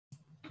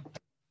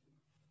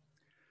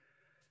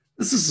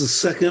This is the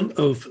second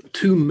of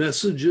two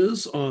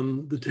messages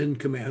on the Ten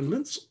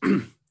Commandments.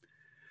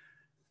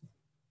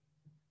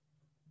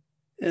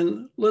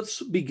 And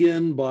let's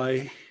begin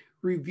by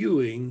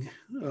reviewing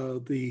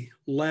the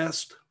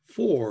last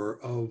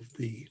four of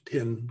the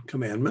Ten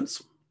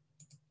Commandments.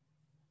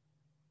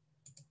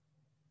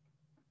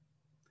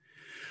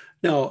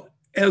 Now,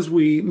 as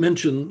we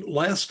mentioned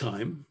last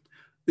time,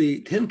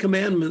 the Ten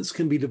Commandments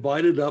can be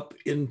divided up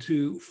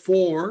into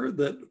four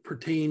that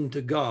pertain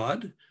to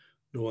God: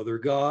 no other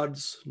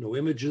gods, no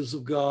images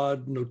of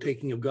God, no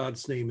taking of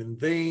God's name in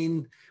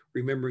vain,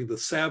 remembering the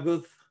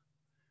Sabbath.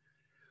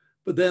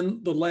 But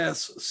then the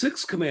last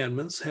six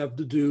commandments have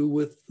to do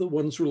with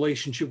one's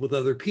relationship with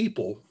other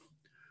people: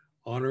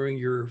 honoring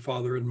your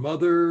father and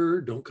mother,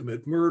 don't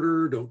commit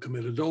murder, don't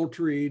commit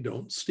adultery,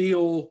 don't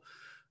steal,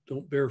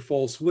 don't bear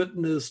false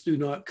witness, do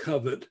not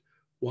covet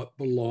what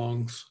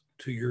belongs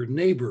to your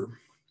neighbor.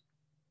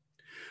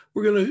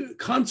 We're going to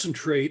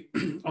concentrate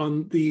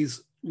on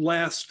these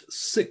last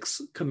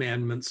six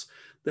commandments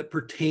that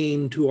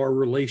pertain to our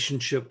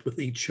relationship with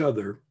each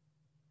other.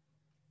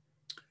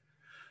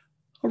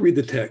 I'll read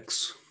the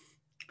text.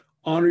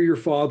 Honor your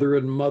father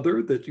and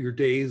mother, that your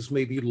days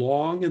may be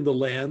long in the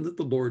land that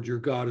the Lord your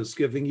God is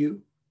giving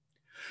you.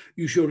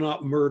 You shall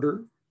not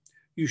murder.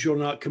 You shall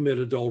not commit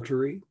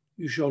adultery.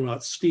 You shall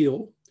not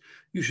steal.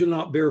 You shall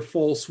not bear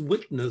false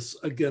witness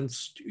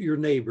against your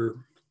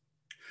neighbor.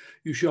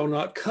 You shall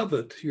not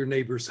covet your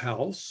neighbor's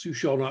house. You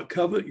shall not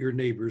covet your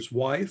neighbor's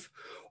wife,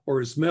 or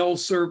his male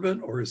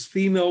servant, or his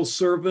female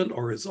servant,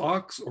 or his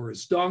ox, or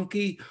his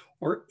donkey,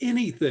 or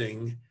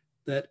anything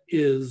that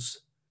is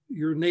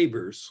your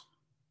neighbor's.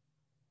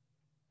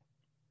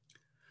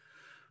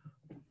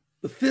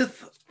 The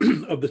fifth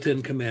of the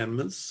Ten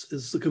Commandments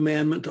is the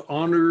commandment to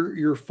honor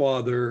your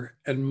father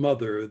and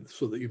mother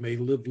so that you may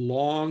live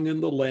long in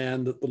the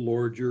land that the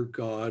Lord your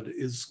God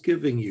is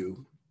giving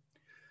you.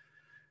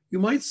 You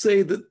might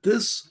say that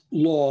this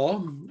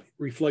law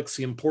reflects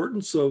the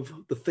importance of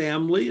the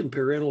family and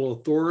parental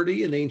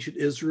authority in ancient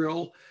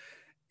Israel,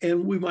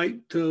 and we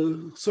might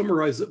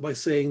summarize it by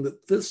saying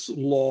that this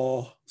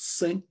law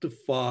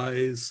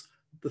sanctifies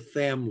the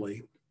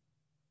family.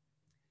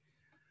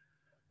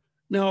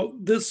 Now,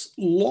 this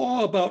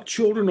law about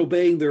children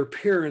obeying their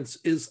parents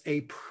is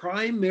a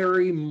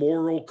primary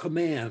moral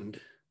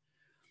command.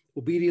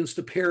 Obedience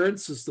to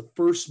parents is the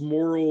first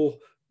moral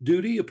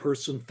duty a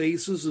person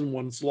faces in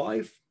one's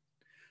life,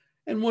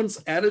 and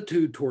one's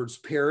attitude towards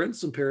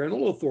parents and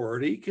parental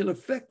authority can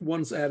affect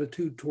one's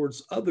attitude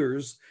towards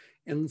others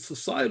and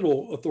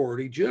societal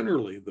authority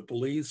generally, the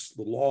police,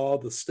 the law,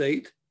 the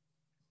state.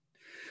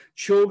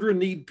 Children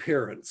need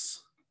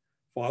parents.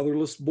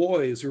 Fatherless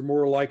boys are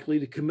more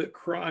likely to commit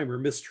crime or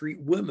mistreat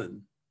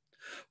women.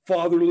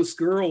 Fatherless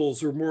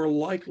girls are more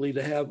likely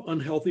to have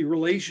unhealthy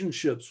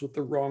relationships with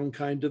the wrong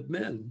kind of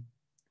men.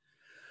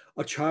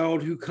 A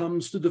child who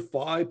comes to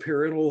defy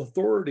parental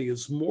authority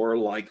is more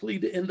likely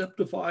to end up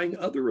defying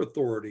other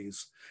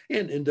authorities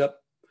and end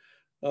up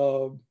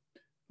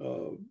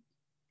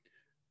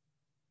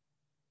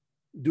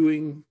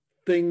doing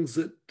things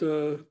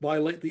that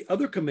violate the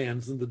other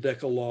commands in the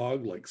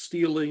Decalogue, like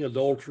stealing,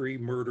 adultery,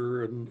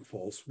 murder, and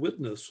false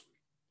witness.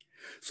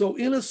 So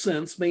in a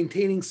sense,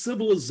 maintaining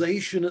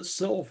civilization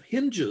itself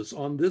hinges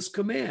on this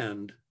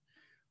command: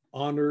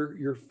 honor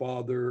your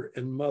father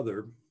and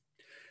mother.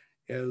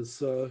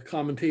 As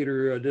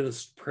commentator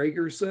Dennis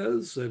Prager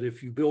says, that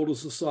if you build a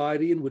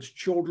society in which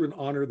children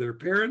honor their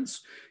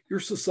parents, your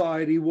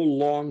society will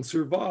long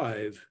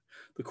survive.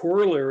 The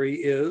corollary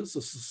is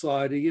a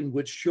society in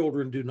which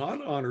children do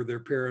not honor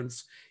their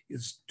parents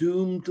is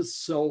doomed to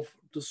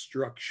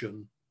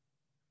self-destruction.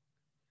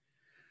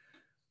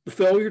 The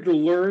failure to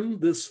learn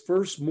this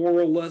first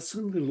moral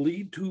lesson can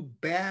lead to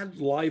bad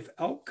life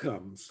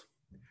outcomes.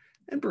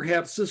 And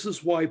perhaps this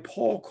is why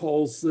Paul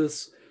calls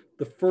this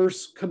the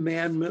first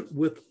commandment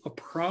with a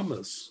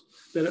promise,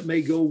 that it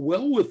may go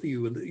well with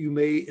you and that you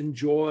may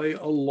enjoy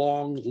a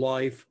long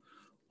life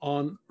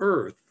on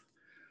earth.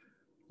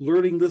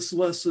 Learning this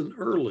lesson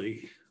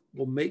early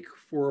will make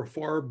for a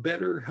far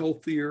better,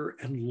 healthier,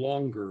 and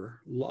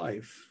longer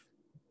life.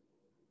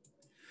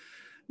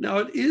 Now,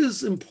 it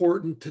is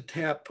important to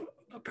tap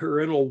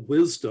parental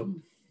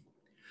wisdom.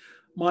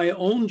 My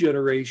own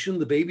generation,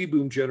 the baby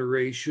boom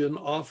generation,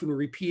 often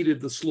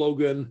repeated the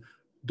slogan,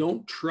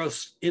 "Don't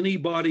trust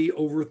anybody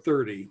over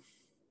 30."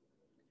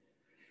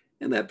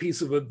 And that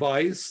piece of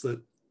advice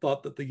that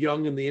thought that the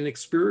young and the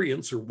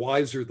inexperienced are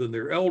wiser than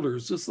their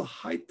elders is the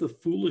height of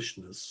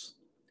foolishness.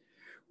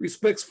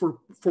 Respects for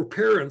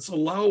parents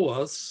allow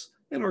us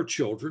and our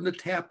children to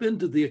tap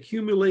into the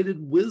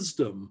accumulated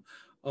wisdom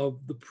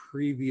of the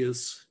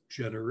previous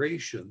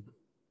generation.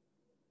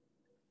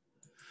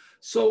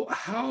 So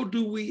how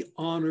do we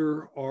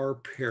honor our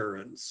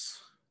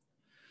parents?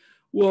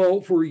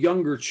 Well, for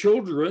younger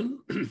children,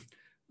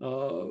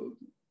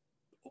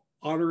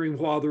 honoring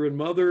father and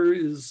mother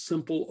is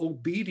simple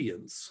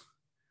obedience,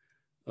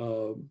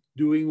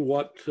 doing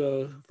what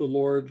the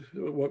Lord,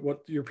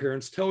 what your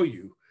parents tell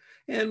you.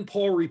 And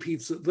Paul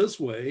repeats it this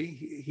way.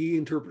 He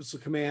interprets the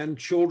command,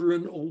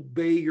 children,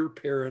 obey your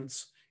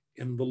parents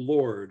in the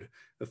Lord,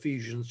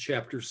 Ephesians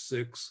chapter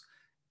 6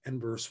 and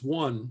verse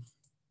 1.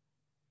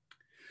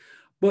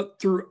 But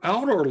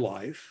throughout our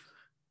life,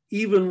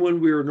 even when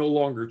we are no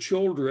longer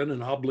children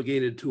and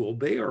obligated to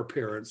obey our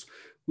parents,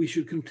 we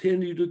should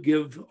continue to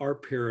give our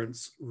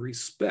parents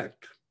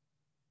respect.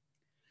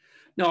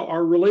 Now,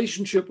 our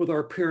relationship with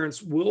our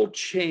parents will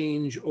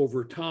change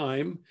over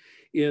time.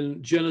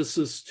 In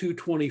Genesis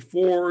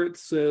 2:24, it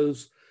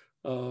says,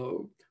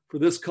 for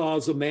this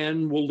cause a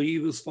man will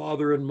leave his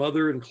father and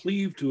mother and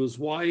cleave to his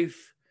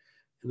wife,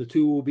 and the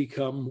two will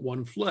become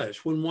one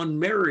flesh. When one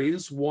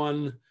marries,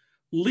 one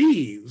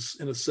leaves,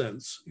 in a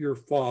sense, your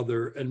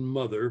father and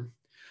mother,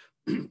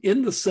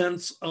 in the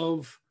sense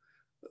of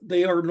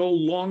they are no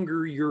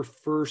longer your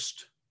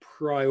first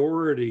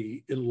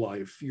priority in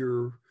life.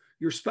 Your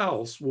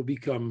spouse will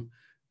become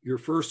your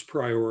first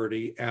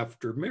priority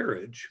after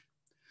marriage.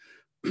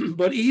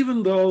 But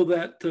even though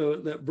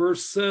that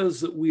verse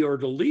says that we are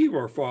to leave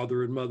our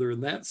father and mother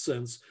in that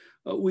sense,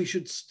 we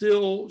should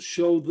still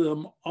show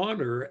them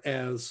honor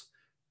as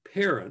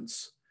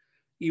parents,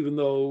 even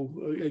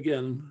though,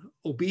 again,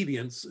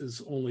 obedience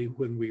is only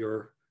when we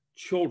are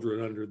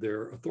children under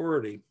their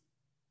authority.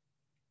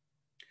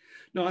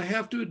 Now, I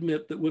have to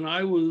admit that when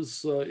I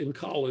was in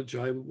college,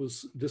 I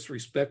was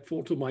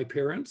disrespectful to my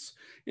parents.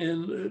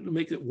 And to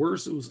make it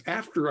worse, it was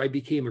after I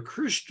became a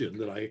Christian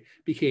that I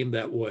became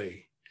that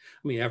way.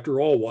 I mean, after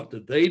all, what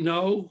did they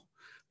know?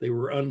 They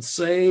were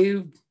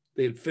unsaved.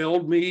 They had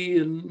failed me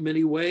in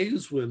many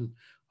ways when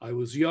I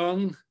was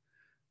young.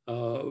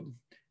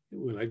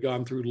 When I'd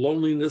gone through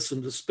loneliness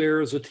and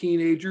despair as a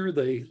teenager,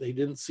 they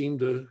didn't seem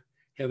to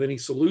have any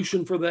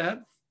solution for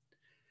that.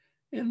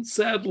 And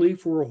sadly,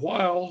 for a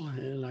while,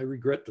 and I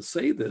regret to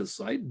say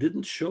this, I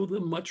didn't show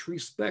them much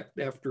respect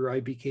after I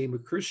became a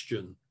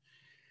Christian,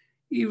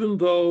 even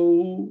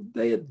though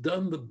they had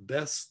done the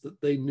best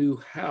that they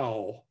knew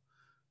how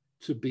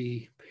to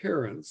be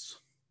parents.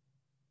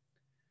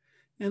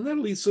 And that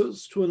leads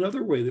us to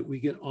another way that we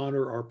can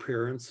honor our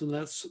parents, and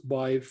that's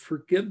by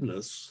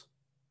forgiveness.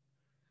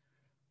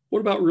 What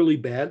about really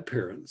bad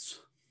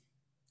parents?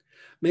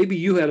 Maybe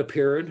you had a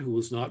parent who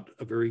was not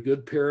a very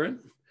good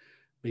parent.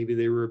 Maybe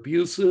they were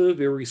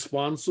abusive,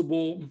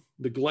 irresponsible,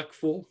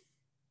 neglectful.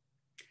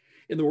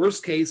 In the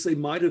worst case, they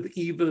might have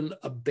even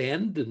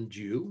abandoned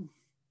you.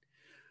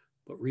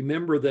 But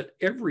remember that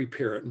every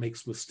parent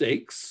makes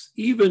mistakes.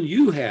 Even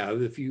you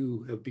have if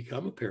you have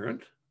become a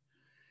parent.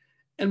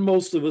 And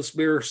most of us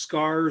bear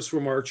scars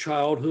from our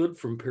childhood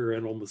from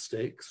parental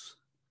mistakes.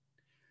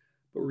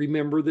 But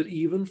remember that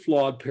even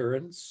flawed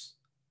parents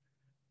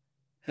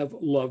have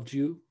loved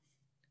you,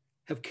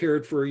 have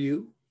cared for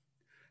you,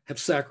 have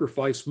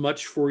sacrificed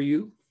much for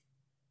you.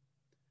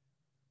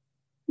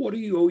 What do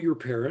you owe your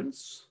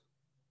parents?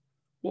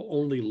 Well,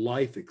 only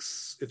life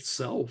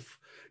itself,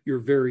 your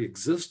very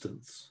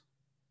existence.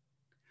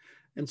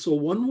 And so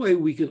one way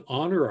we can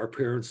honor our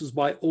parents is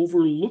by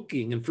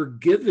overlooking and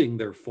forgiving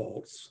their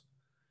faults.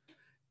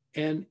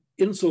 And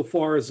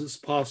insofar as it's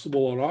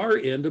possible on our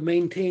end, to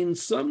maintain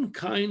some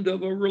kind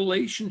of a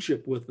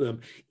relationship with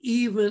them,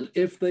 even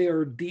if they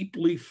are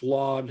deeply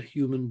flawed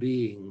human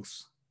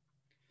beings.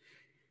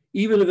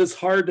 Even if it's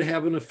hard to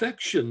have an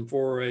affection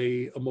for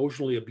an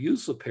emotionally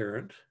abusive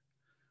parent,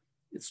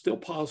 it's still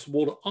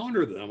possible to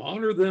honor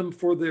them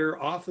for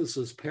their office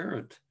as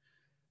parent,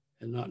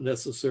 and not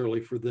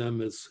necessarily for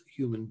them as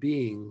human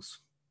beings.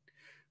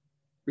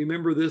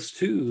 Remember this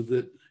too,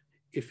 that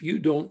if you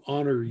don't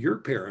honor your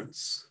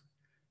parents,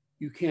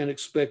 you can't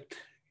expect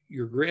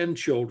your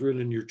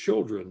grandchildren and your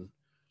children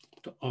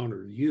to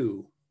honor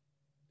you.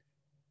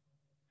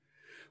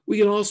 We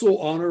can also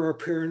honor our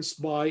parents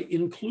by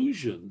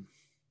inclusion.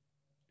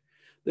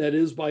 That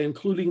is, by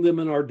including them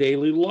in our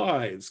daily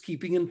lives,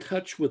 keeping in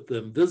touch with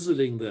them,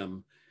 visiting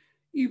them,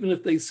 even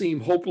if they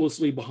seem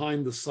hopelessly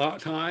behind the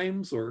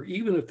times, or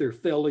even if they're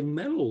failing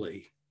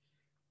mentally.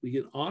 We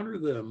can honor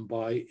them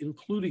by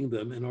including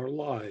them in our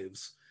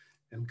lives,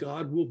 and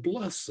God will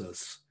bless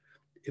us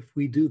if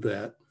we do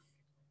that.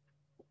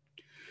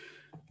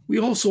 We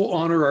also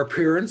honor our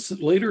parents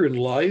later in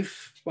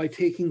life by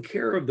taking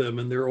care of them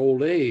in their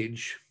old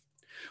age.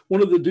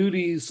 One of the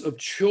duties of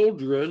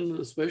children,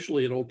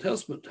 especially in Old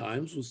Testament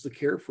times, was to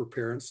care for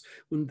parents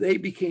when they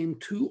became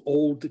too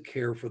old to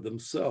care for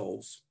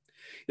themselves.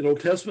 In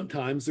Old Testament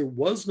times, there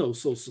was no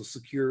Social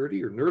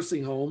Security or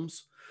nursing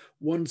homes.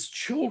 One's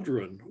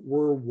children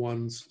were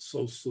one's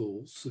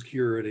Social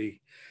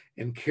Security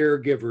and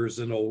caregivers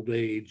in old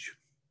age.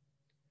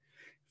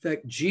 In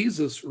fact,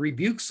 Jesus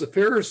rebukes the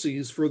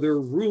Pharisees for their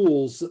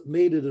rules that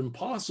made it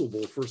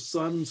impossible for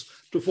sons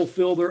to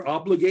fulfill their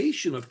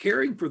obligation of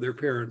caring for their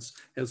parents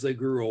as they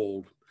grew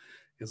old.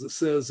 As it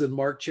says in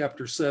Mark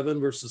chapter 7,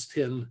 verses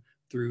 10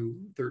 through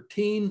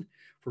 13,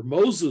 for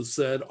Moses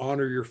said,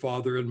 honor your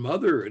father and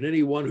mother, and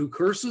anyone who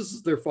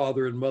curses their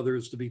father and mother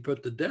is to be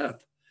put to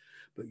death.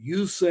 But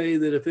you say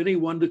that if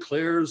anyone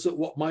declares that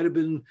what might have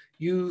been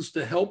used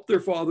to help their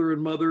father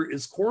and mother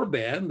is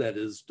korban, that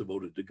is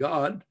devoted to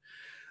God,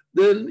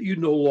 Then you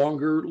no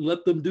longer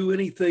let them do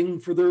anything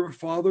for their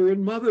father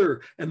and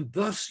mother, and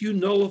thus you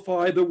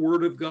nullify the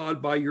word of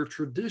God by your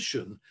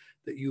tradition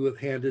that you have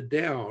handed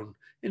down,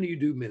 and you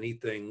do many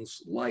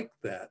things like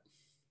that.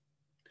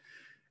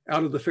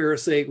 Out of the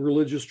Pharisaic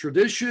religious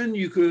tradition,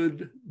 you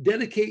could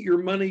dedicate your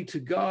money to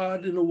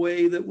God in a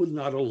way that would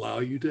not allow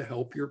you to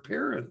help your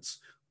parents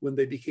when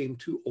they became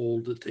too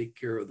old to take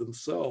care of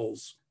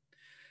themselves.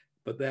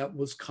 But that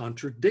was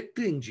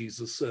contradicting,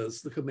 Jesus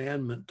says, the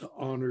commandment to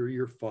honor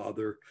your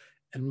father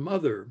and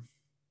mother.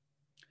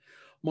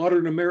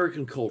 Modern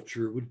American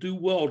culture would do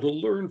well to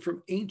learn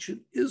from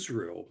ancient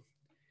Israel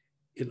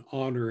in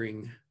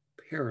honoring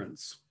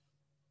parents.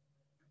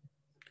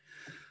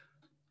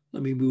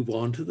 Let me move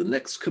on to the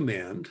next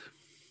command.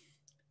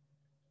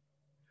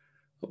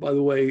 Oh, by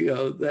the way,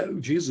 that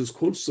Jesus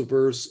quotes the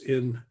verse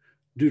in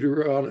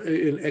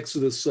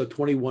Exodus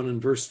 21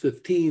 and verse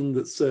 15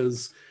 that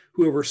says,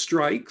 whoever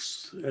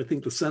strikes, I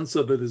think the sense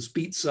of it is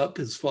beats up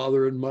his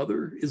father and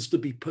mother, is to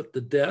be put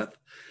to death.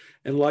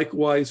 And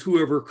likewise,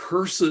 whoever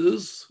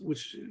curses,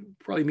 which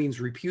probably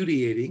means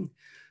repudiating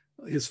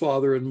his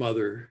father and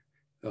mother,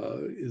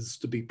 is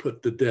to be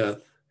put to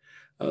death.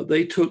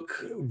 They took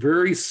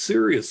very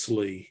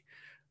seriously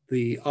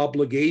the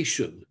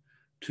obligation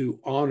to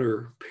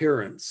honor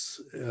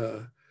parents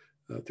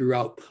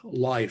throughout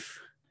life,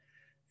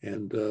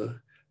 and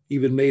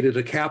even made it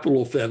a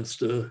capital offense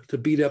to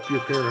beat up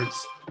your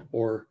parents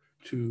or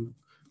to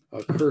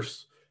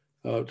curse,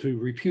 to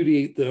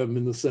repudiate them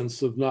in the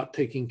sense of not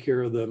taking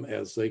care of them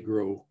as they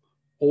grow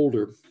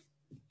older.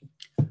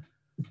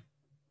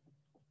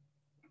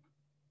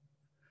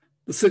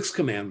 The sixth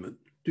commandment,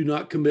 do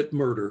not commit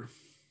murder.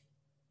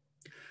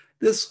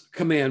 This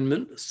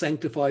commandment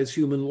sanctifies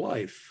human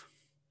life.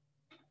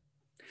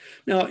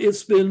 Now,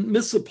 it's been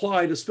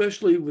misapplied,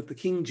 especially with the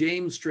King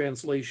James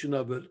translation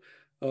of it,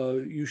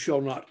 you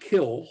shall not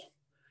kill.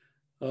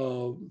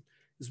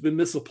 It's been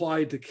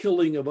misapplied to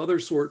killing of other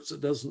sorts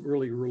that doesn't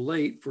really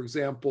relate. For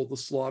example, the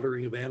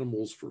slaughtering of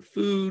animals for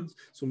food.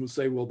 Someone would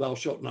say, well, thou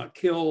shalt not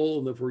kill,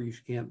 and therefore you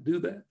can't do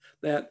that.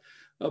 But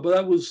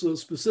that was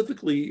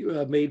specifically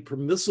made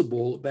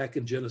permissible back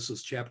in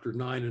Genesis chapter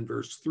 9 and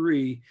verse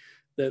 3,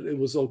 that it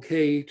was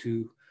okay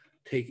to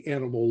take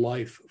animal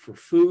life for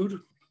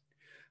food.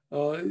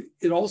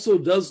 It also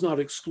does not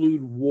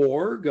exclude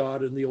war.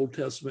 God in the Old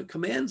Testament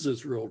commands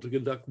Israel to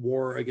conduct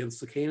war against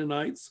the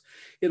Canaanites.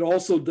 It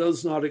also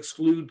does not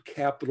exclude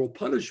capital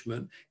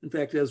punishment. In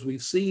fact, as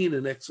we've seen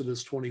in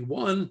Exodus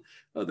 21,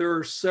 there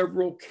are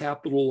several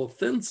capital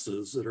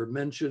offenses that are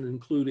mentioned,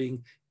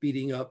 including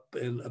beating up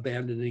and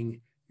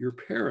abandoning your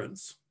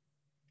parents.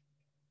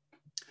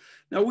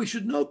 Now, we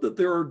should note that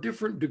there are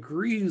different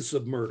degrees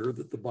of murder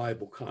that the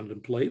Bible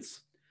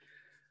contemplates.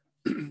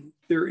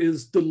 There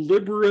is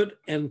deliberate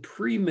and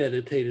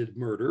premeditated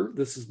murder.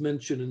 This is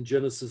mentioned in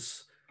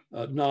Genesis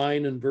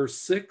 9 and verse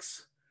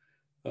 6.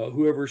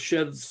 Whoever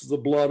sheds the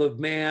blood of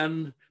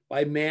man,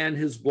 by man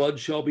his blood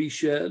shall be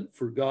shed,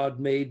 for God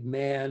made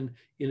man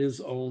in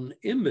his own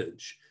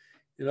image.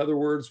 In other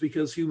words,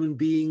 because human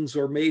beings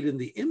are made in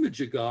the image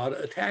of God,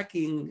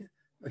 attacking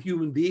a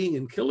human being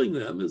and killing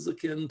them is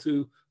akin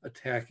to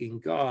attacking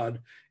God,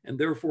 and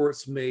therefore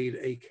it's made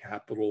a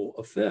capital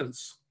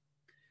offense.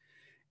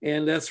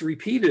 And that's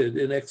repeated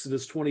in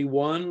Exodus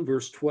 21,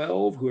 verse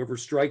 12, whoever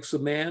strikes a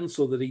man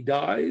so that he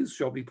dies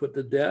shall be put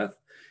to death.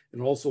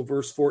 And also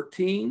verse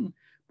 14,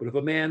 but if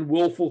a man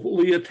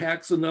willfully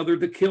attacks another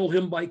to kill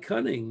him by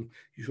cunning,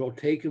 you shall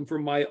take him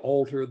from my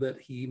altar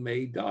that he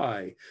may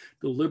die.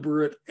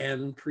 Deliberate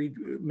and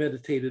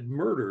premeditated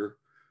murder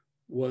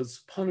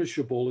was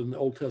punishable in the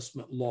Old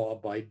Testament law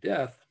by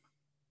death.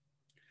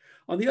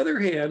 On the other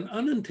hand,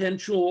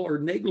 unintentional or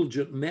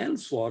negligent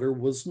manslaughter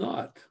was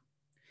not.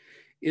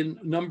 In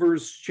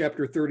Numbers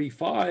chapter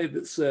 35,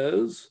 it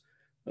says,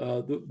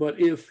 but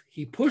if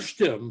he pushed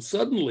him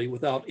suddenly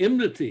without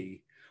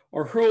enmity,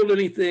 or hurled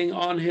anything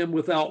on him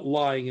without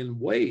lying in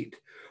wait,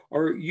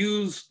 or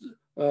used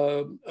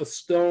a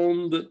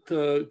stone that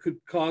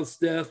could cause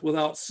death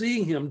without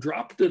seeing him,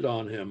 dropped it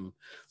on him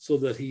so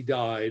that he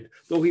died,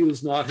 though he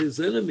was not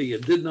his enemy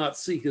and did not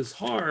seek his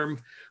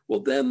harm, well,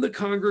 then the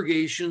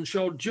congregation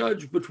shall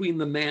judge between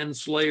the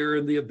manslayer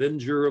and the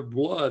avenger of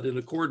blood in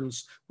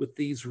accordance with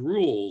these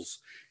rules.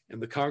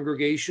 And the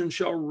congregation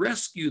shall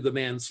rescue the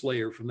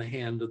manslayer from the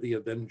hand of the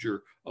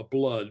avenger of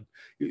blood.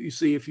 You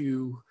see, if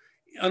you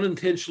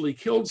unintentionally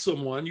killed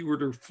someone, you were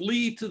to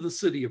flee to the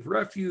city of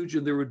refuge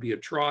and there would be a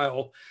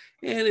trial.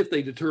 And if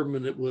they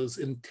determined it was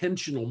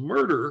intentional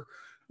murder,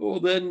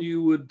 well, then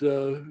you would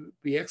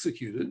be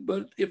executed.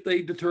 But if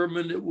they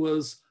determined it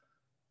was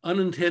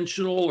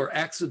unintentional or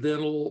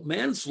accidental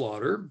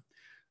manslaughter,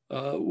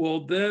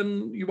 well,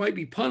 then you might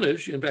be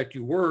punished. In fact,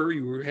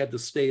 you had to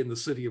stay in the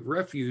city of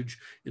refuge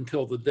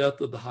until the death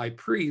of the high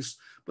priest,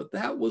 but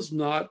that was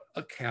not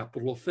a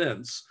capital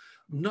offense.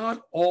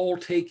 Not all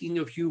taking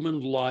of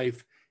human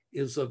life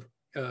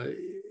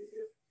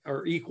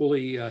are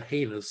equally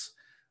heinous.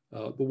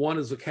 The one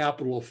is a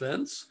capital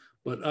offense,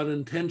 but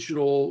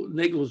unintentional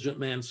negligent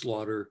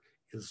manslaughter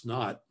is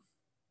not.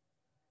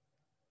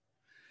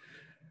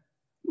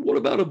 What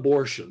about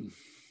abortion?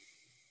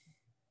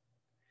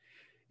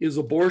 Is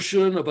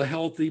abortion of a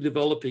healthy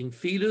developing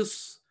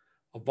fetus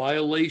a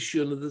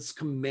violation of this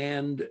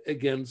command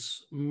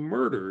against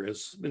murder,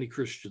 as many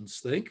Christians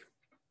think?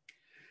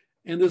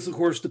 And this, of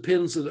course,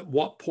 depends on at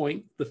what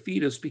point the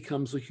fetus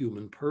becomes a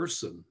human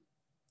person.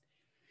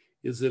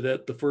 Is it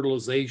at the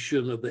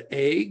fertilization of the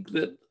egg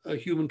that a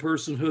human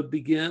personhood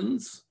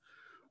begins?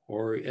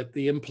 Or at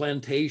the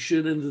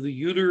implantation into the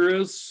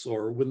uterus?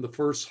 Or when the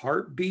first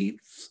heart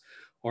beats?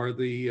 Or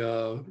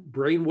the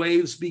brain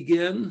waves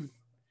begin?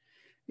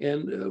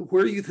 And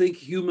where you think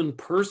human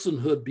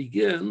personhood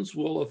begins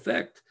will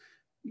affect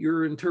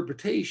your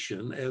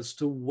interpretation as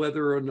to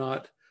whether or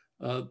not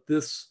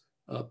this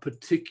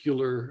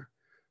particular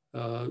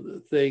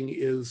thing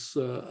is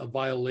a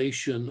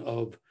violation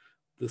of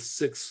the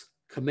sixth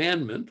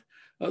commandment.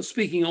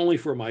 Speaking only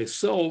for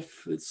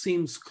myself, it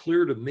seems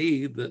clear to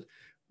me that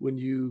when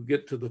you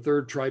get to the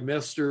third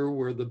trimester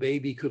where the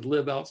baby could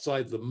live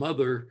outside the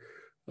mother,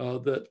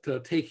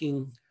 that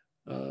taking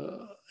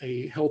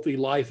a healthy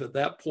life at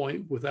that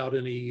point without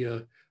any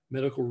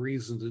medical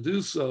reason to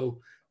do so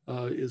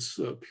is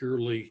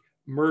purely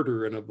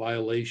murder and a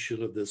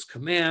violation of this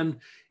command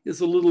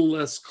is a little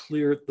less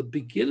clear at the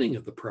beginning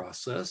of the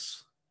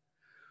process.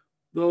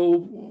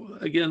 Though,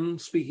 again,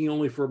 speaking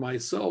only for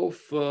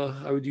myself,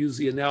 I would use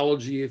the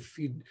analogy, if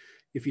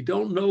you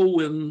don't know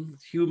when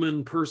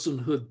human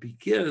personhood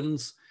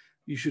begins,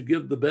 you should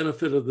give the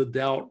benefit of the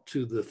doubt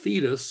to the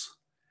fetus,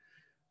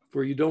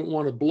 for you don't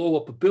want to blow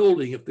up a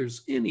building if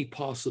there's any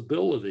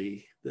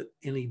possibility that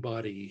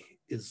anybody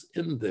is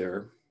in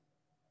there.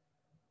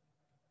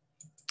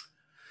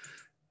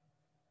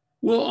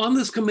 Well, on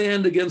this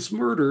command against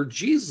murder,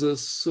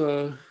 Jesus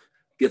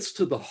gets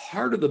to the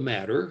heart of the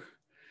matter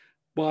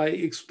by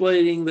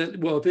explaining that,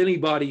 well, if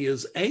anybody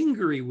is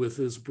angry with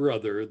his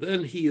brother,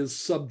 then he is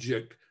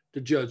subject to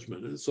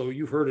judgment. And so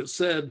you've heard it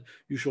said,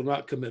 you shall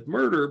not commit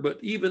murder, but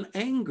even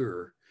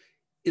anger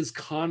is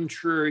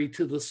contrary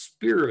to the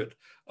spirit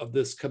of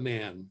this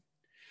command.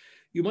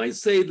 You might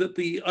say that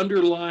the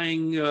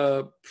underlying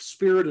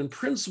spirit and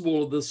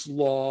principle of this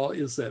law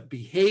is that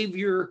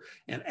behavior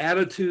and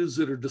attitudes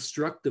that are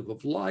destructive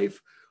of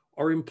life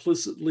are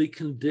implicitly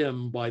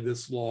condemned by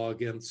this law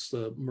against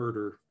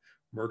murder.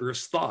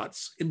 Murderous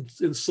thoughts,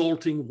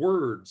 insulting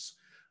words,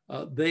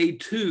 they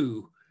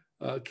too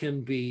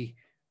can be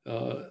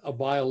a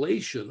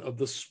violation of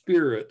the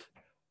spirit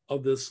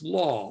of this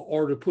law.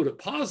 Or to put it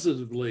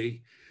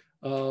positively,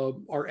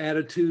 our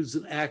attitudes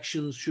and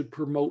actions should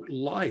promote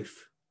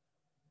life,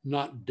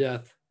 not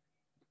death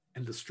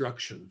and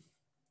destruction.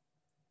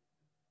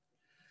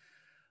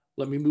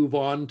 Let me move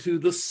on to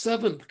the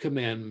seventh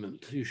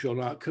commandment. You shall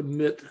not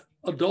commit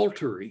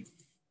adultery.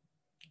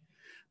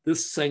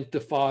 This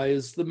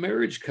sanctifies the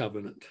marriage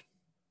covenant.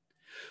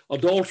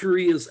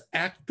 Adultery is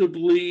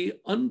actively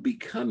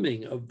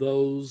unbecoming of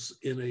those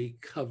in a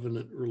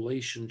covenant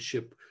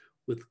relationship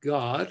with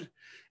God.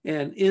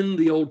 And in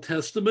the Old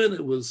Testament,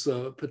 it was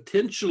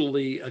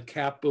potentially a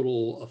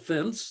capital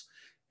offense,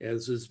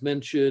 as is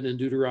mentioned in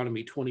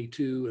Deuteronomy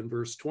 22 and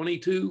verse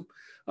 22.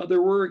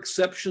 There were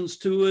exceptions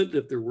to it.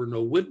 If there were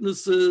no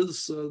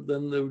witnesses,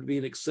 then there would be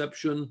an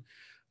exception.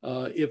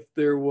 If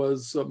there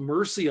was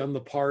mercy on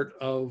the part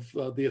of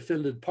the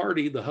offended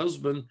party, the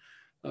husband,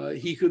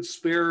 he could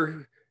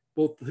spare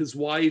both his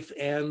wife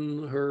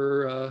and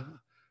her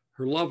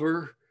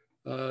lover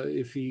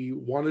if he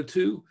wanted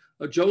to.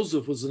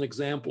 Joseph was an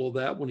example of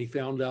that when he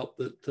found out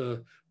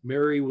that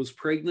Mary was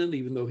pregnant,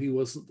 even though he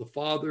wasn't the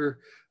father.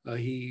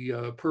 He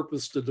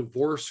purposed to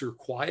divorce her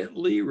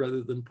quietly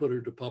rather than put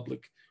her to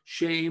public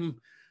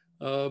shame.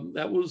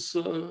 That was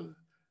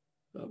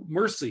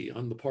mercy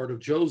on the part of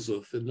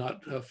Joseph and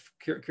not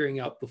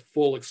carrying out the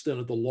full extent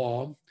of the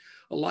law.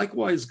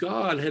 Likewise,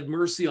 God had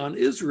mercy on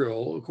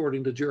Israel,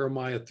 according to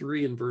Jeremiah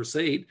 3 and verse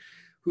 8,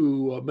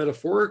 who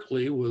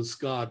metaphorically was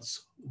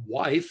God's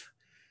wife.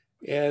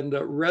 And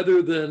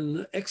rather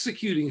than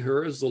executing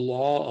her as the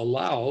law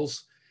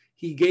allows,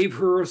 he gave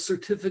her a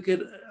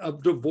certificate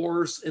of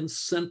divorce and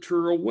sent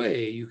her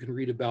away. You can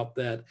read about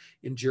that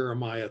in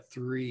Jeremiah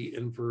 3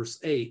 and verse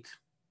 8.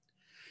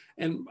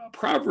 And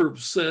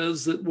Proverbs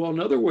says that, well,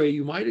 another way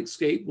you might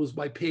escape was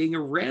by paying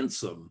a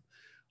ransom,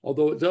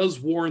 although it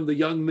does warn the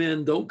young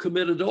men, don't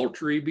commit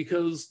adultery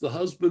because the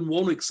husband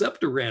won't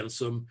accept a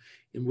ransom,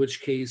 in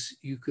which case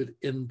you could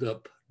end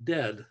up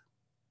dead.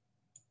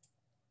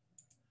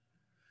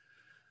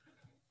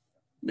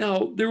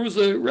 Now, there was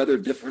a rather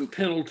different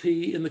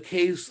penalty in the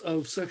case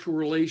of sexual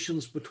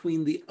relations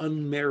between the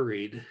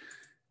unmarried.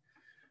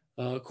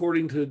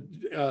 According to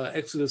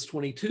Exodus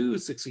 22,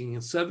 16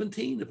 and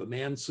 17, if a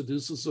man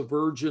seduces a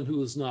virgin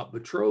who is not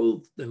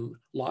betrothed and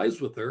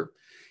lies with her,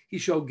 he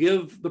shall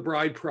give the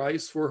bride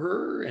price for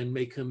her and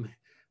make her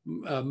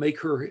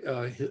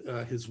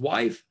his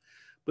wife.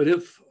 But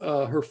if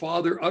her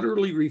father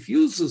utterly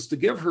refuses to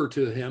give her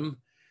to him,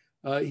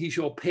 he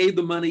shall pay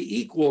the money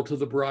equal to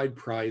the bride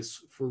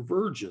price for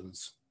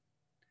virgins.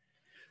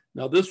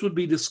 Now, this would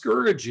be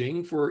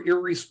discouraging for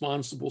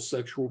irresponsible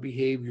sexual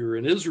behavior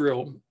in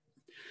Israel,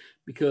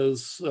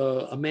 because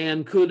a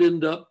man could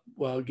end up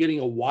getting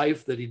a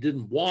wife that he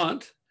didn't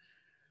want,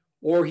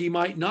 or he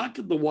might not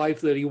get the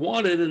wife that he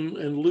wanted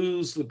and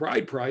lose the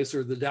bride price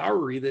or the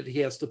dowry that he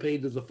has to pay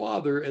to the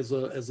father as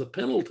a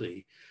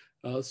penalty.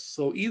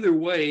 So either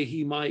way,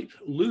 he might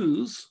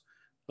lose.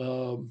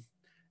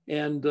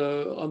 And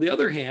on the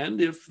other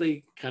hand, if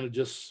they kind of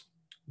just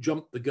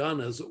jumped the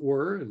gun, as it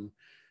were, and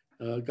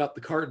got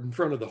the cart in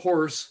front of the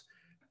horse,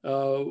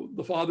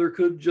 the father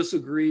could just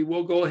agree,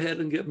 well, go ahead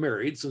and get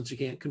married since you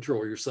can't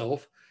control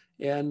yourself.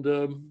 And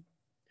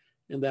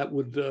that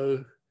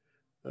would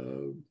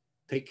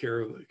take care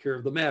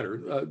of the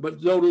matter.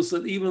 But notice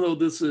that even though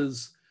this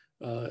is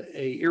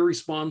a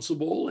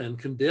irresponsible and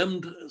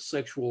condemned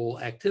sexual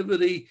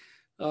activity,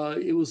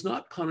 it was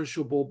not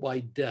punishable by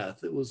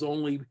death. It was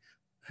only,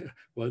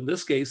 well, in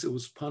this case, it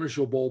was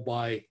punishable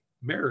by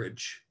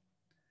marriage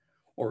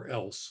or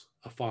else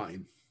a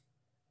fine.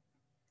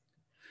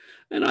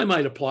 And I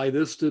might apply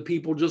this to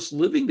people just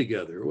living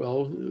together.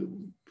 Well,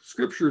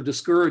 Scripture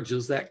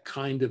discourages that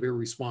kind of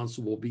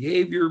irresponsible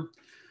behavior.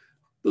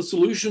 The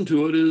solution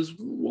to it is,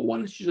 well, why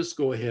don't you just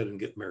go ahead and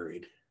get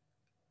married?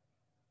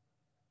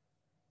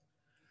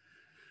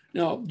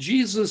 Now,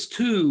 Jesus,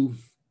 too,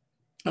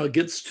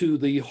 gets to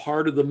the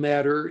heart of the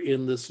matter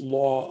in this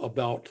law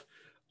about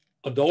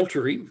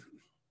adultery.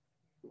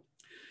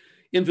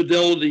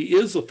 Infidelity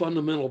is a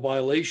fundamental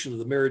violation of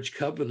the marriage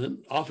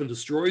covenant, often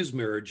destroys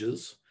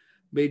marriages.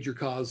 Major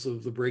cause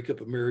of the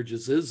breakup of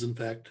marriages is, in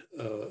fact,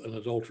 an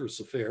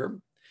adulterous affair,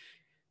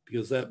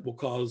 because that will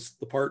cause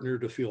the partner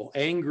to feel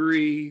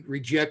angry,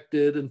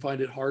 rejected, and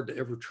find it hard to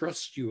ever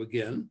trust you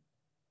again.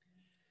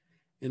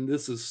 And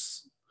this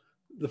is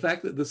the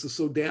fact that this is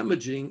so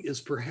damaging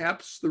is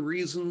perhaps the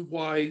reason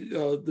why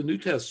the New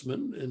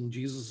Testament, in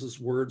Jesus's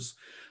words,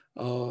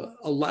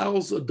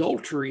 allows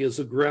adultery as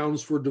a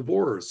grounds for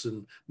divorce.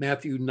 In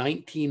Matthew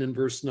 19 and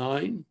verse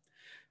 9,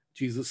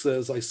 Jesus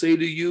says, I say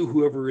to you,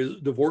 whoever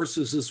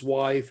divorces his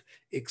wife,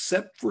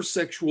 except for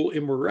sexual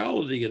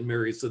immorality and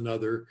marries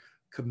another,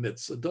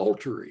 commits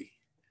adultery.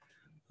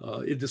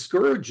 It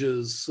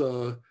discourages,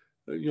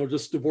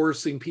 just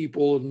divorcing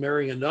people and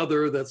marrying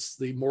another. That's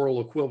the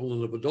moral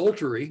equivalent of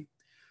adultery.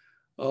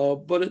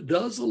 But it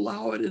does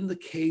allow it in the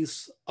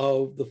case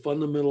of the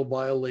fundamental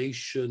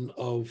violation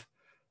of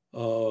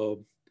the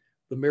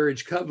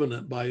marriage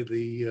covenant by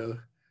the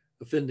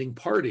offending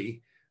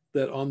party,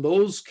 that on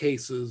those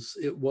cases,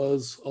 it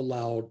was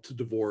allowed to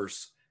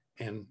divorce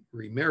and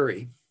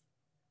remarry.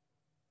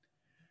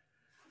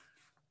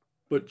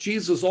 But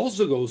Jesus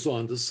also goes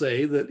on to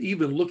say that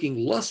even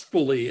looking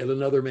lustfully at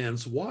another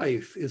man's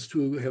wife is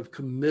to have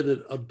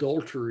committed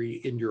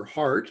adultery in your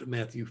heart,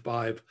 Matthew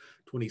 5,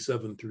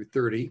 27 through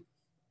 30.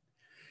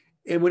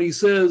 And when he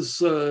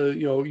says,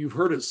 you've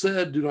heard it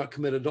said, do not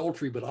commit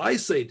adultery, but I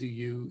say to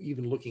you,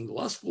 even looking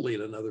lustfully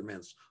at another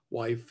man's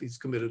wife, he's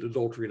committed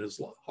adultery in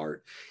his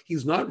heart.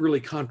 He's not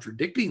really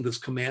contradicting this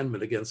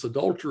commandment against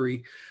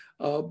adultery,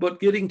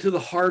 but getting to the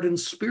heart and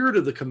spirit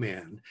of the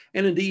command.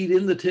 And indeed,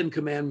 in the Ten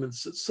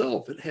Commandments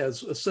itself, it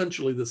has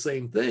essentially the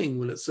same thing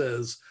when it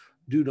says,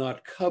 do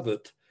not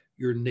covet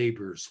your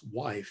neighbor's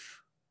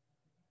wife.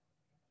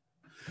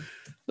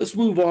 Let's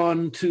move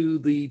on to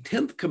the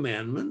 10th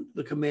commandment,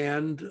 the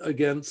command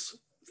against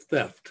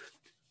theft.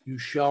 You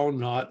shall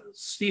not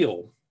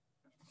steal.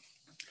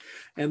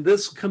 And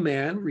this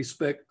command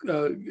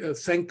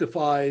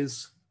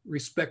sanctifies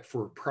respect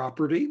for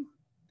property.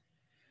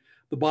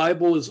 The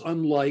Bible is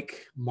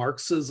unlike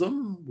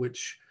Marxism,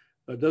 which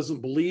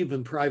doesn't believe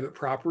in private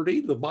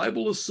property. The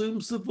Bible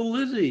assumes the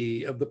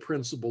validity of the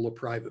principle of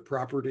private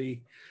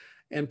property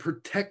and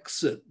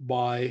protects it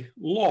by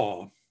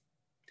law.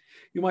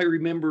 You might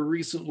remember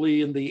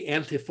recently in the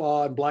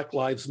Antifa and Black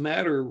Lives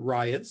Matter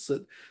riots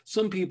that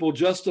some people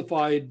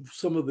justified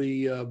some of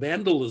the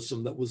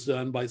vandalism that was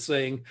done by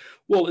saying,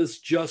 well, it's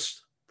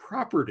just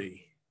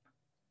property.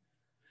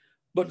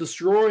 But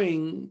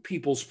destroying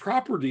people's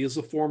property is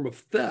a form of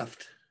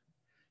theft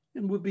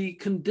and would be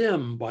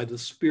condemned by the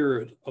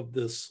spirit of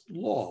this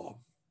law.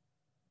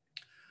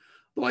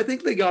 Though I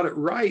think they got it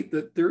right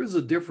that there is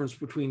a difference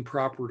between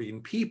property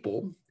and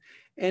people.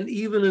 And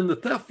even in the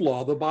theft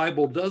law, the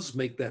Bible does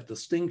make that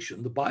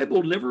distinction. The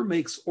Bible never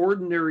makes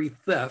ordinary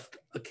theft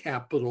a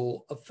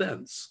capital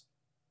offense.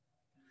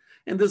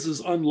 And this is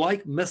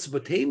unlike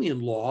Mesopotamian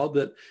law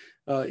that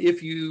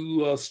if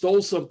you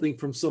stole something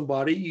from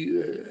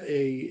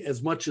somebody,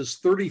 as much as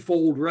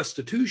 30-fold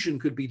restitution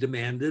could be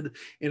demanded.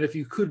 And if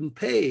you couldn't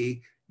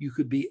pay, you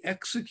could be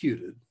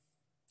executed.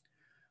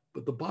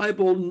 But the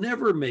Bible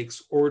never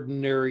makes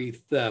ordinary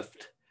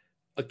theft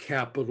a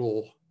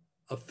capital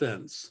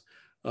offense.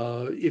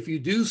 If you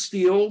do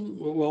steal,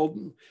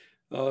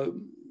 the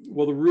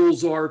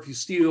rules are if you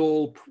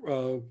steal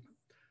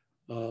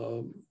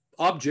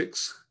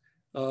objects,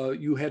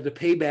 you had to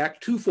pay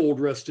back twofold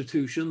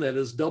restitution, that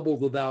is double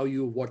the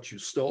value of what you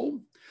stole.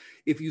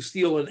 If you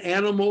steal an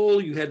animal,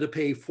 you had to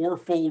pay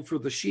fourfold for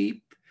the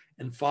sheep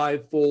and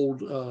fivefold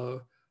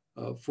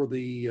for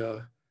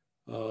the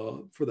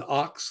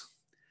ox.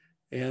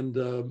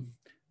 And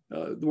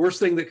The worst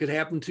thing that could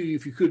happen to you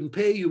if you couldn't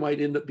pay, you might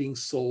end up being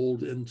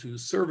sold into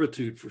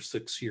servitude for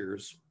 6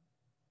 years.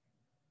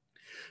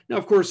 Now,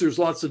 of course, there's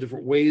lots of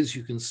different ways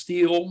you can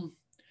steal.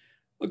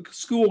 A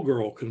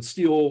schoolgirl can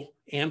steal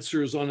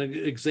answers on an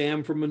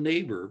exam from a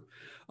neighbor.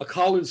 A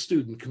college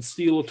student can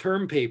steal a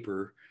term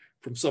paper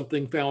from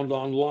something found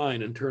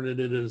online and turn it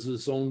in as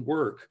his own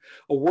work.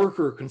 A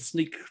worker can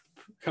sneak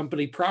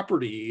company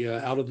property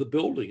out of the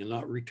building and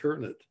not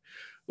return it.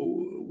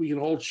 We can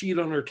all cheat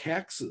on our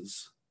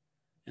taxes,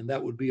 and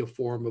that would be a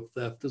form of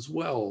theft as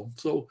well.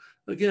 So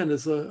again,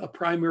 it's a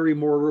primary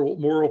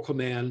moral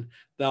command,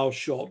 thou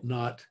shalt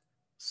not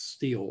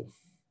steal.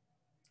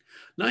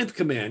 Ninth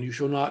command, you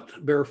shall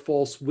not bear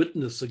false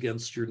witness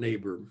against your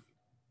neighbor.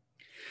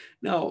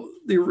 Now,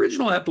 the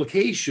original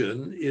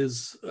application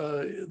is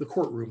the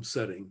courtroom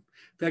setting.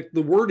 In fact,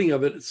 the wording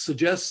of it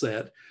suggests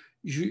that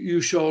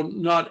you shall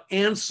not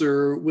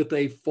answer with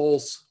a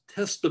false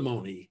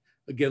testimony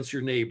against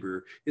your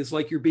neighbor. It's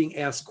like you're being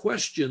asked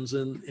questions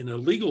in a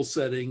legal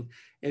setting,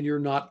 and you're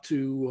not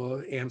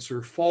to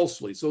answer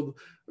falsely. So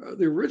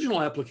the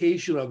original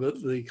application of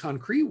it, the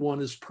concrete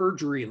one, is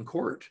perjury in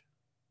court.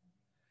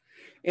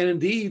 And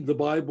indeed, the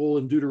Bible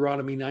in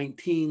Deuteronomy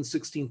 19,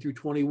 16 through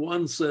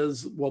 21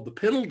 says, well, the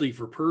penalty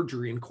for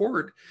perjury in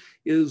court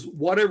is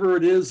whatever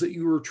it is that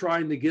you were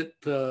trying to get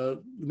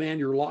the man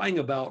you're lying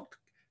about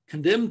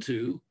condemned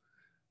to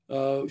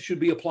should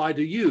be applied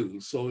to you.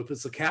 So if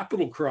it's a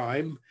capital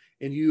crime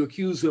and you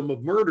accuse him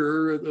of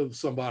murder of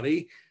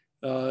somebody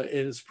and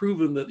it's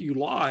proven that you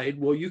lied,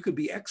 well, you could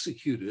be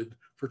executed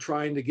for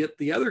trying to get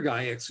the other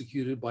guy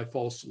executed by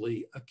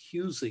falsely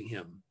accusing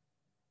him.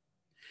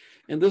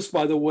 And this,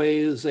 by the way,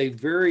 is a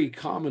very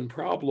common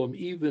problem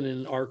even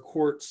in our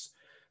courts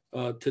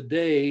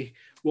today.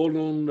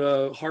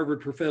 Well-known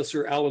Harvard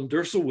professor Alan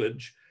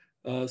Dershowitz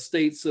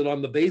states that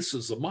on the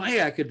basis of my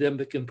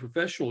academic and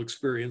professional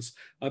experience,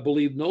 I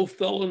believe no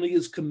felony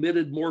is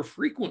committed more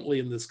frequently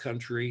in this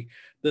country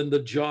than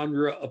the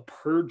genre of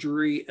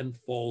perjury and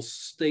false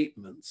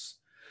statements.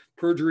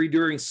 Perjury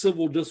during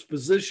civil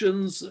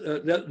depositions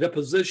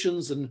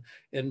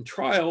and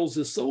trials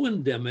is so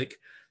endemic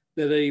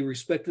that a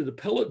respected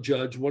appellate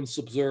judge once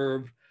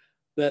observed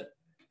that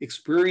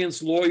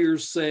experienced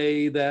lawyers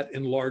say that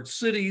in large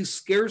cities,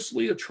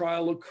 scarcely a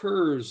trial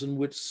occurs in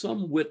which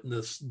some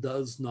witness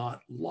does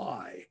not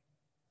lie.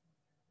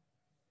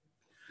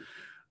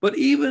 But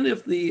even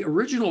if the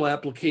original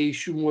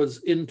application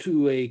was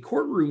into a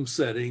courtroom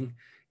setting,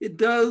 it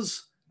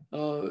does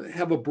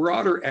have a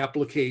broader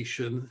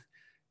application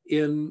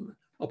in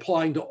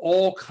applying to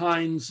all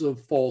kinds of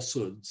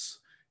falsehoods.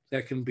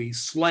 That can be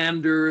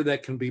slander,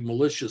 that can be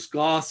malicious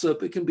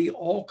gossip, it can be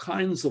all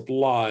kinds of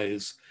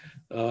lies,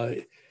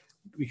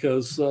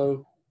 because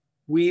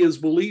we as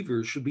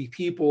believers should be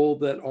people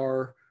that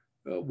are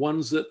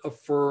ones that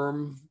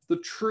affirm the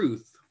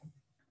truth.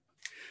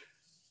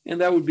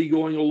 And that would be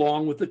going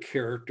along with the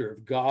character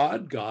of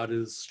God. God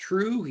is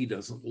true, he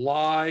doesn't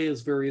lie,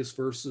 as various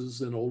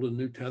verses in Old and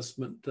New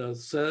Testament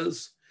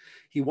says.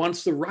 He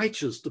wants the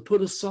righteous to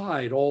put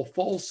aside all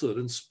falsehood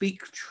and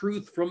speak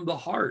truth from the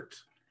heart.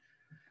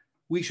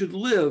 We should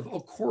live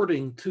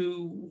according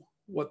to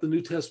what the New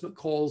Testament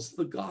calls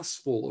the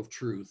gospel of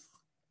truth.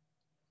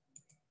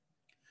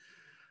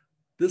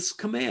 This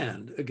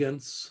command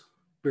against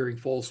bearing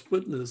false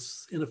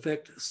witness, in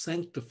effect,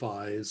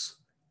 sanctifies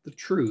the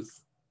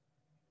truth.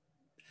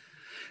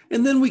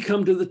 And then we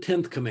come to the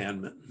 10th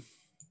commandment.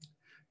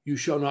 You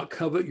shall not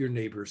covet your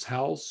neighbor's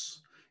house.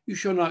 You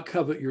shall not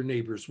covet your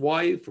neighbor's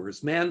wife or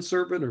his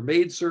manservant or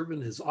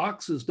maidservant, his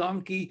ox, his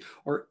donkey,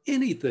 or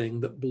anything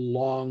that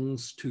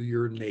belongs to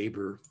your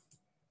neighbor.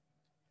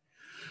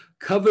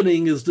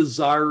 Coveting is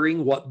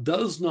desiring what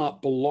does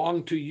not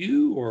belong to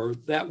you or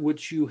that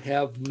which you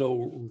have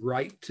no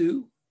right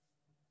to.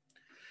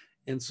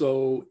 And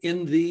so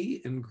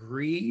envy and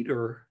greed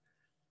are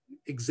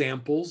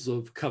examples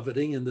of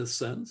coveting in this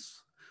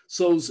sense.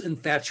 So's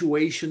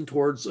infatuation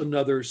towards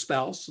another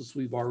spouse, as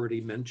we've already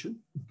mentioned.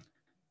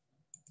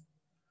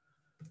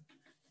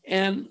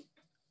 And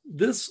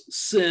this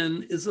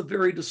sin is a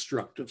very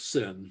destructive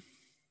sin.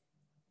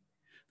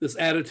 This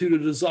attitude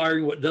of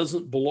desiring what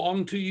doesn't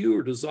belong to you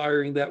or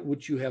desiring that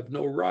which you have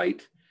no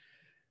right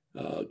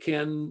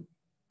can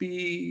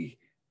be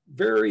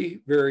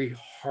very, very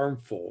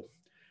harmful.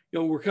 You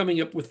know, we're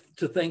coming up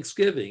to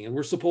Thanksgiving and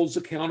we're supposed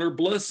to count our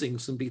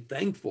blessings and be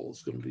thankful.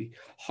 It's going to be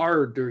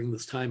hard during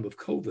this time of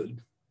COVID.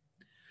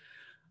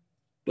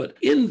 But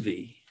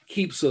envy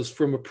keeps us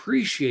from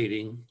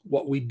appreciating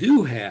what we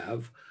do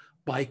have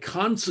by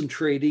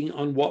concentrating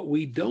on what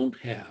we don't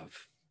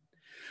have.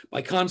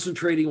 By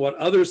concentrating what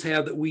others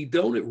have that we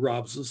don't, it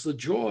robs us of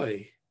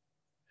joy.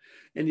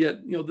 And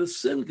yet, you know, this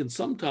sin can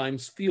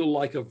sometimes feel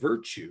like a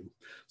virtue.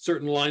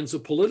 Certain lines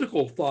of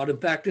political thought, in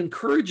fact,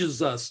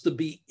 encourages us to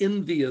be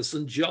envious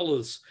and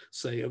jealous,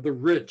 say, of the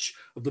rich,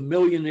 of the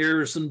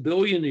millionaires and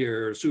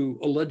billionaires who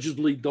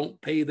allegedly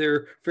don't pay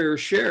their fair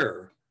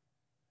share.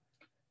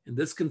 And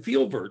this can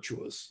feel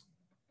virtuous.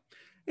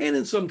 And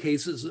in some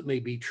cases, it may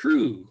be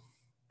true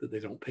that they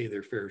don't pay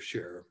their fair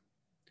share.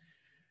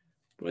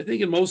 But I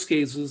think in most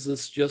cases,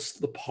 it's just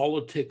the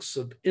politics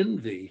of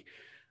envy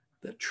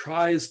that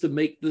tries to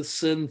make this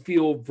sin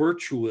feel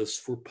virtuous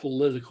for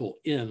political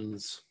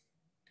ends.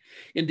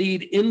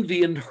 Indeed,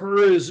 envy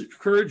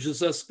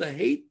encourages us to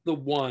hate the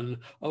one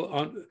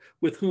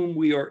with whom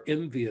we are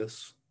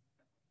envious.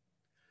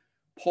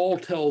 Paul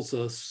tells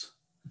us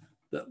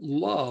that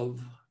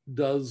love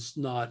does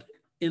not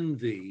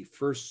envy.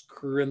 1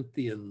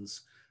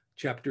 Corinthians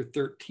chapter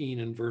 13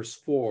 and verse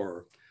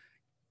 4.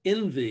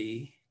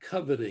 Envy,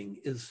 coveting,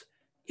 is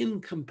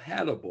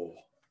incompatible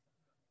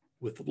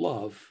with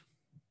love.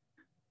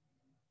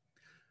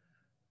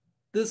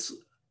 This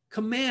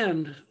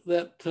command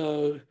that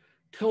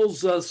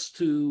tells us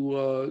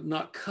to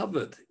not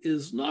covet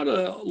is not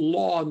a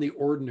law in the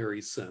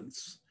ordinary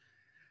sense.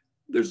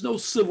 There's no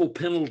civil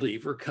penalty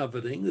for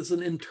coveting. It's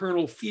an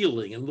internal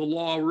feeling, and the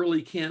law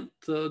really can't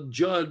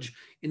judge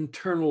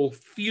internal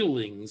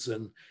feelings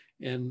and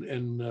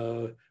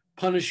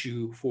punish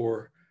you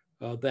for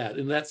that.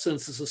 In that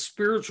sense, it's a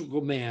spiritual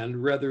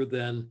command rather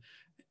than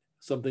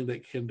something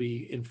that can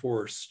be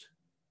enforced.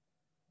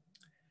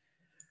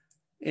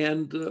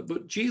 And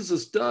but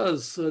Jesus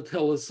does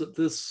tell us that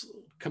this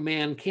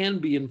command can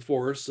be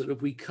enforced, that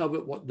if we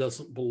covet what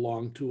doesn't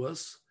belong to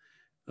us,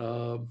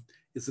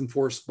 it's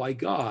enforced by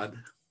God.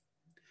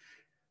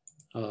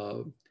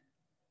 The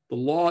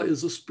law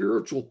is a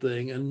spiritual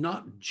thing and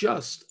not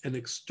just an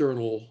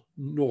external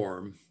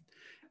norm.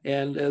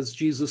 And as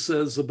Jesus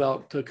says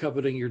about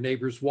coveting your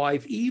neighbor's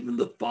wife, even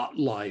the thought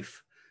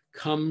life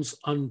comes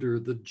under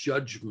the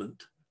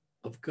judgment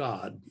of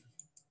God.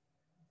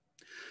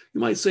 You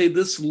might say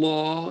this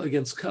law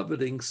against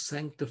coveting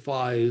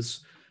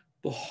sanctifies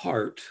the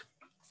heart.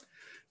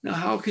 Now,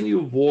 how can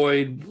you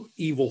avoid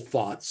evil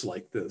thoughts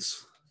like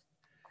this?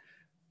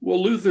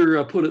 Well,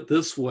 Luther put it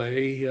this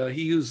way.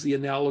 He used the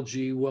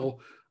analogy, well,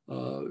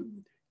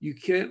 you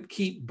can't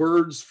keep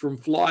birds from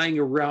flying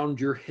around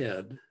your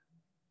head,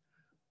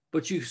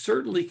 but you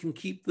certainly can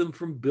keep them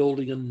from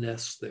building a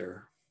nest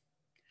there.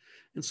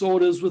 And so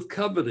it is with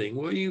coveting.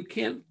 Well, you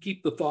can't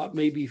keep the thought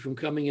maybe from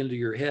coming into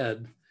your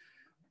head,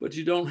 but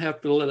you don't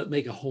have to let it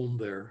make a home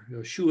there.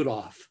 Shoo it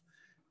off.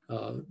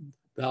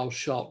 Thou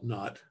shalt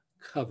not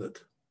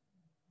covet.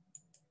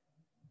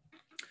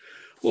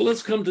 Well,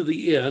 let's come to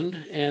the end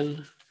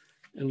and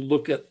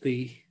look at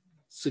the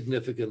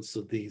significance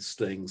of these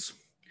things.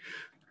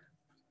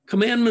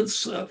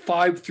 Commandments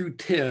 5 through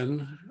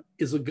 10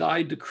 is a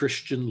guide to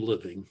Christian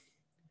living.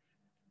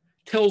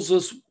 Tells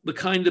us the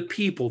kind of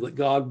people that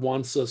God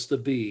wants us to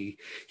be.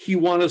 He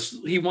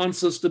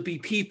wants us to be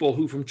people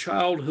who from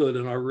childhood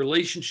and our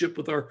relationship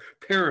with our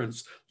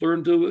parents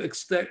learn to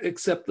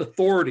accept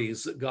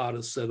authorities that God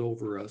has set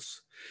over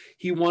us.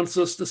 He wants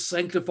us to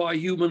sanctify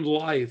human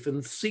life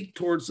and seek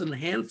towards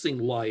enhancing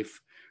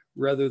life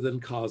rather than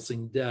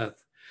causing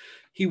death.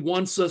 He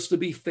wants us to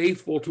be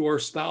faithful to our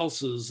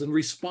spouses and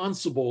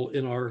responsible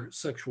in our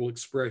sexual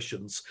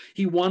expressions.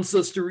 He wants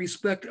us to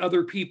respect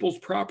other people's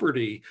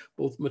property,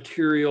 both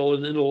material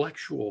and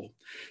intellectual.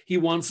 He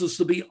wants us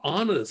to be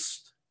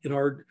honest in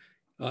our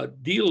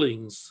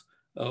dealings,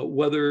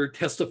 whether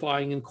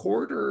testifying in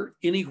court or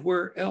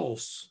anywhere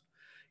else.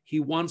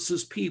 He wants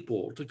his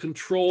people to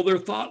control their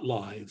thought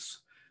lives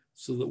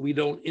so that we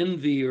don't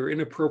envy or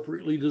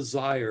inappropriately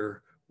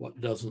desire what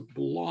doesn't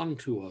belong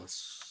to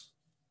us.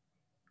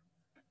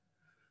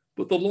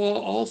 But the law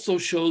also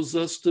shows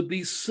us to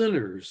be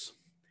sinners,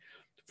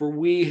 for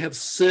we have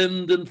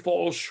sinned and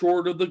fall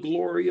short of the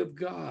glory of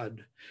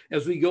God.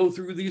 As we go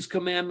through these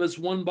commandments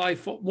one by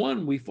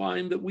one, we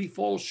find that we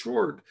fall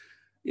short,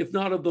 if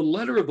not of the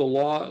letter of the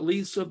law, at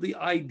least of the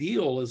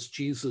ideal as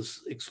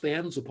Jesus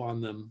expands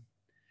upon them.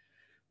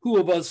 Who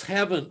of us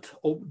haven't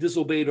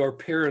disobeyed our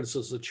parents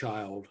as a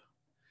child?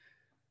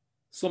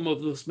 Some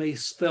of us may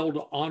fail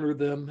to honor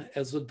them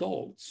as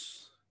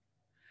adults.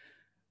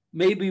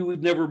 Maybe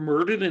we've never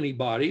murdered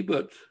anybody,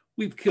 but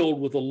we've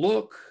killed with a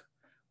look.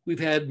 We've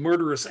had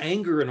murderous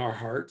anger in our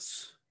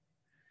hearts.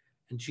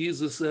 And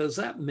Jesus says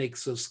that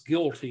makes us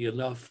guilty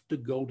enough to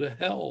go to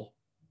hell.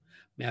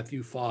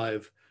 Matthew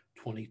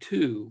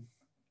 5:22.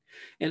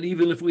 And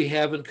even if we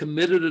haven't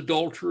committed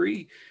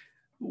adultery,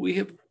 we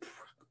have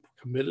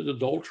committed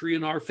adultery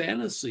in our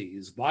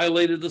fantasies,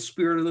 violated the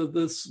spirit of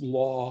this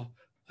law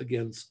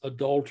against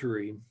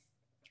adultery.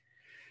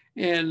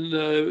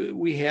 And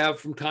we have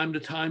from time to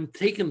time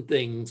taken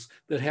things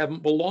that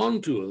haven't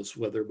belonged to us,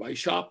 whether by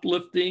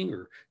shoplifting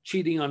or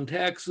cheating on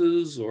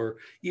taxes or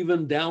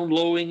even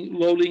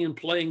downloading and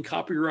playing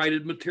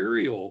copyrighted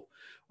material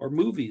or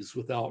movies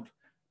without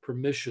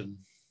permission.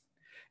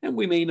 And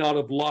we may not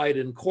have lied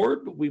in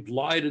court, but we've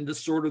lied and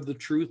distorted the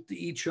truth to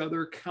each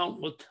other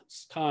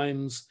countless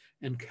times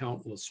and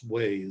countless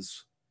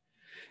ways.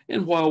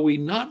 And while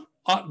we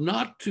ought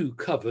not to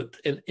covet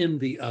and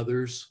envy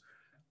others,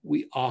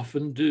 we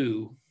often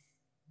do.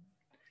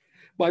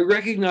 By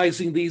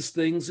recognizing these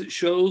things, it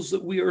shows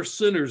that we are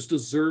sinners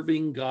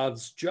deserving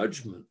God's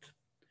judgment.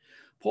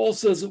 Paul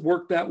says it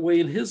worked that way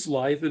in his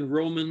life in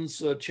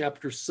Romans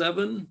chapter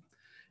 7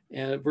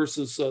 and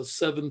verses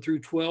 7 through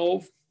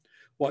 12.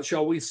 What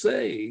shall we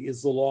say?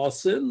 Is the law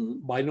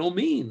sin? By no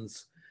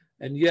means.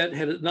 And yet,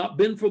 had it not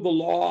been for the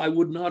law, I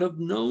would not have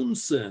known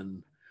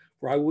sin.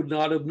 For I would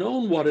not have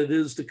known what it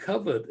is to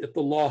covet if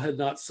the law had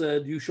not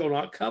said, you shall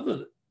not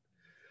covet.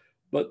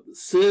 But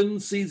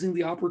sin, seizing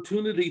the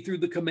opportunity through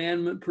the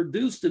commandment,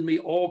 produced in me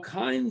all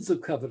kinds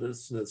of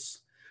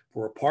covetousness.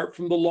 For apart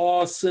from the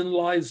law, sin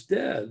lies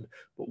dead.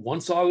 But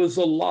once I was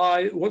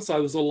alive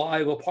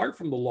apart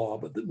from the law.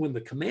 But when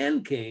the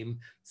command came,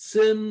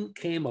 sin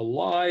came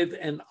alive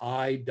and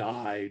I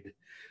died.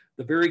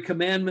 The very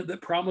commandment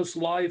that promised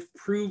life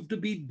proved to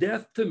be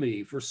death to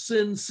me, for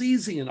sin,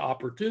 seizing an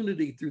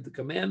opportunity through the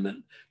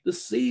commandment,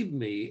 deceived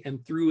me,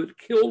 and through it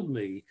killed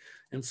me.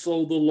 And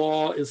so the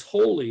law is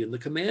holy, and the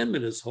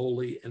commandment is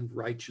holy and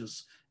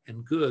righteous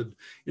and good.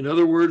 In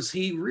other words,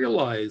 he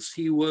realized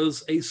he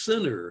was a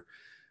sinner.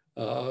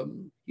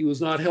 He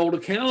was not held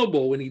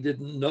accountable when he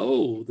didn't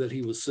know that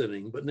he was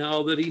sinning, but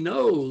now that he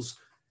knows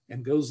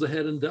and goes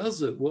ahead and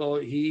does it, well,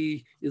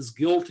 he is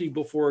guilty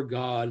before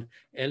God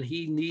and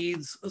he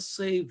needs a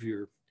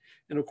savior.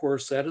 And of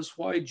course, that is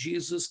why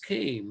Jesus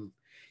came.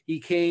 He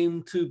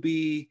came to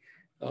be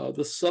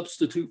the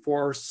substitute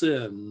for our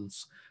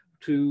sins,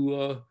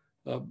 to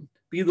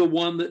be the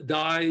one that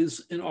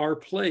dies in our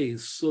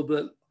place so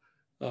that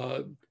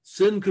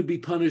sin could be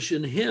punished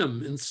in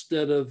him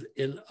instead of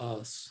in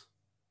us.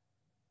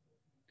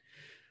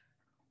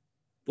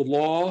 The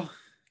law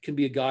can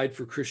be a guide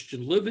for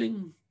Christian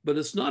living, but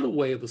it's not a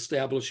way of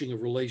establishing a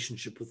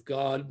relationship with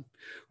God.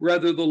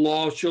 Rather, the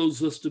law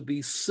shows us to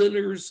be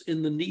sinners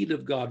in the need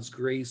of God's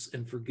grace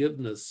and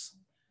forgiveness.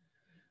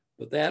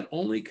 But that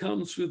only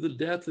comes through the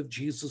death of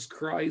Jesus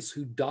Christ,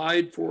 who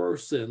died for our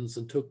sins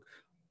and took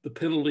the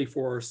penalty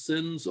for our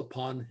sins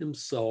upon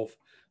himself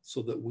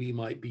so that we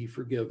might be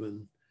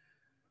forgiven.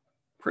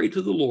 Pray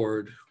to the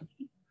Lord.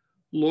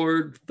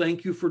 Lord,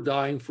 thank you for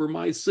dying for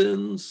my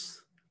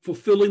sins,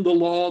 fulfilling the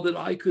law that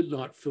I could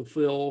not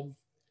fulfill,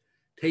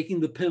 taking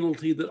the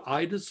penalty that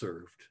I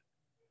deserved.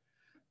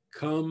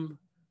 Come,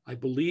 I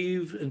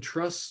believe and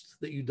trust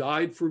that you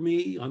died for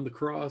me on the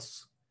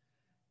cross,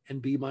 and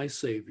be my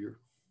Savior.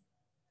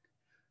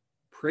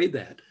 Pray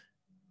that,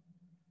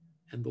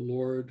 and the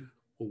Lord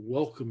will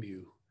welcome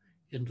you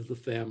into the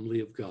family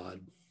of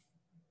God.